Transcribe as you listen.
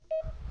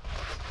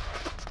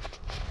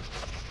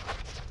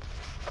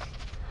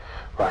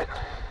Right,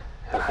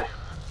 hello.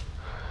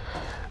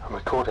 I'm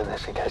recording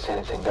this in case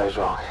anything goes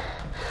wrong,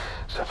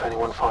 so if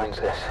anyone finds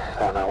this,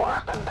 they'll know what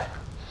happened.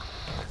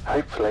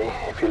 Hopefully,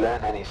 if you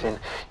learn anything,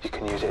 you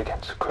can use it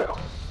against the krill.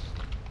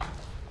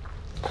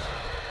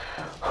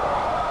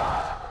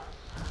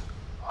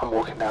 I'm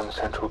walking down the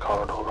central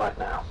corridor right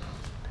now.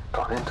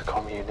 Got an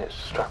intercom unit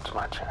strapped to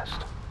my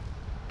chest.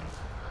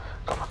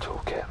 Got my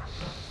toolkit.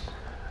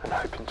 And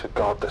hoping to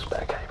God the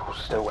spare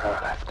cable's still where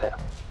I left it.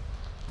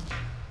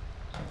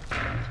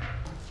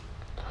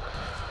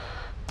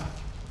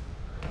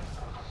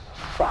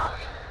 Fuck.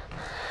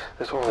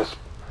 There's all this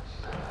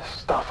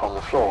stuff on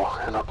the floor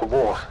and up the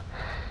wall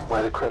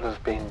where the krill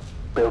have been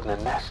building a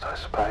nest, I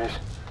suppose.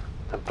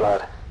 And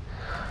blood.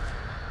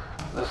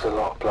 There's a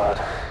lot of blood.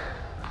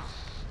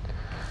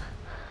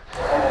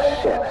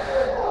 Shit.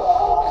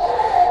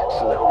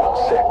 It's a little one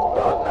sick,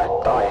 but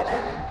no, dying.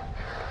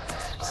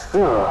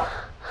 Ugh.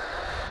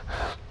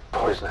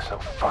 Poisonous little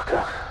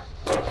fucker.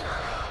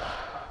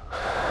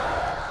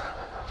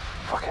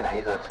 Fucking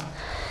hate them.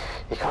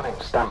 You can't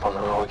even stamp on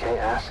them or get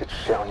acid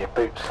shit on your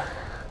boots.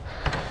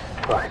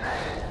 Right,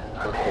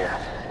 I'm here,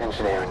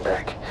 engineering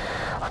deck.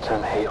 I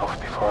turned the heat off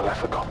before I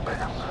left the cockpit.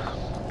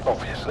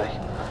 Obviously.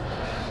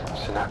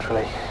 So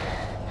naturally,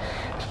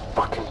 it's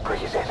fucking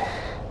freezing.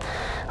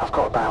 I've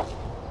got about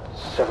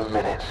 7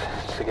 minutes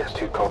till it gets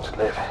too cold to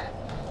live.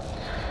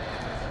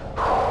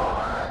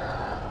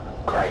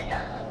 Great.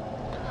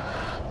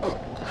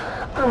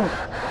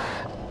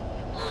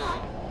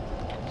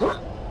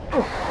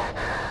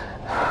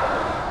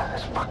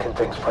 This fucking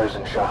thing's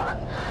frozen shut.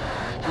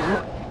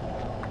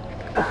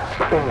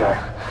 Bingo.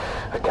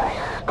 Okay,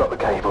 got the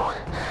cable.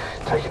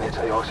 Taking it to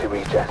the Oxy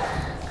regen.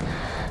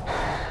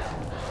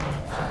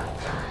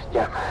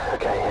 Yep,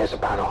 okay, here's the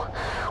panel.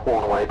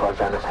 Worn away by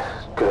venom.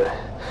 Good.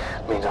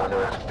 Means I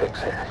know how to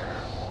fix it.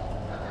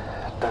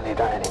 Don't need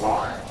that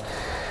anymore.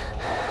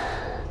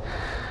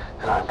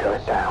 And I'm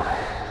going down.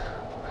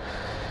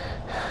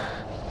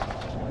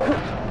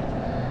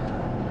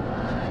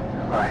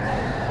 Right.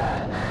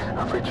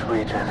 I've reached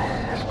regen.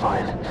 It's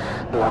fine.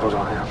 The levels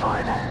on it are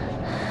fine.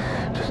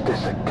 Just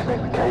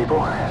disconnect the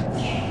cable.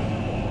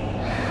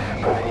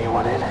 Put a new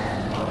one in.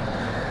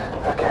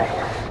 Okay.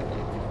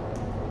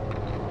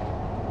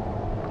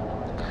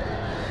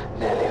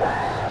 Nearly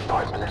there.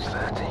 5 minutes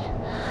 30.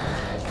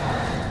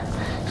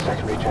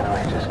 Secondary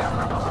generator's coming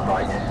up on the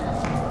right.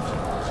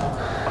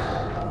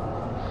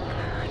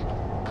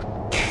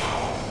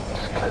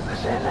 Just clip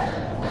this in.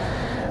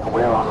 And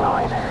we're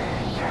online.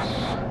 Yes.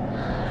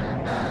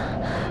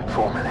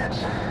 4 minutes.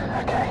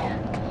 Okay.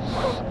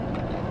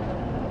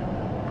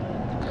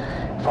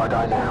 If I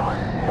die now,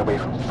 it'll be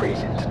from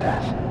freezing to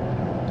death.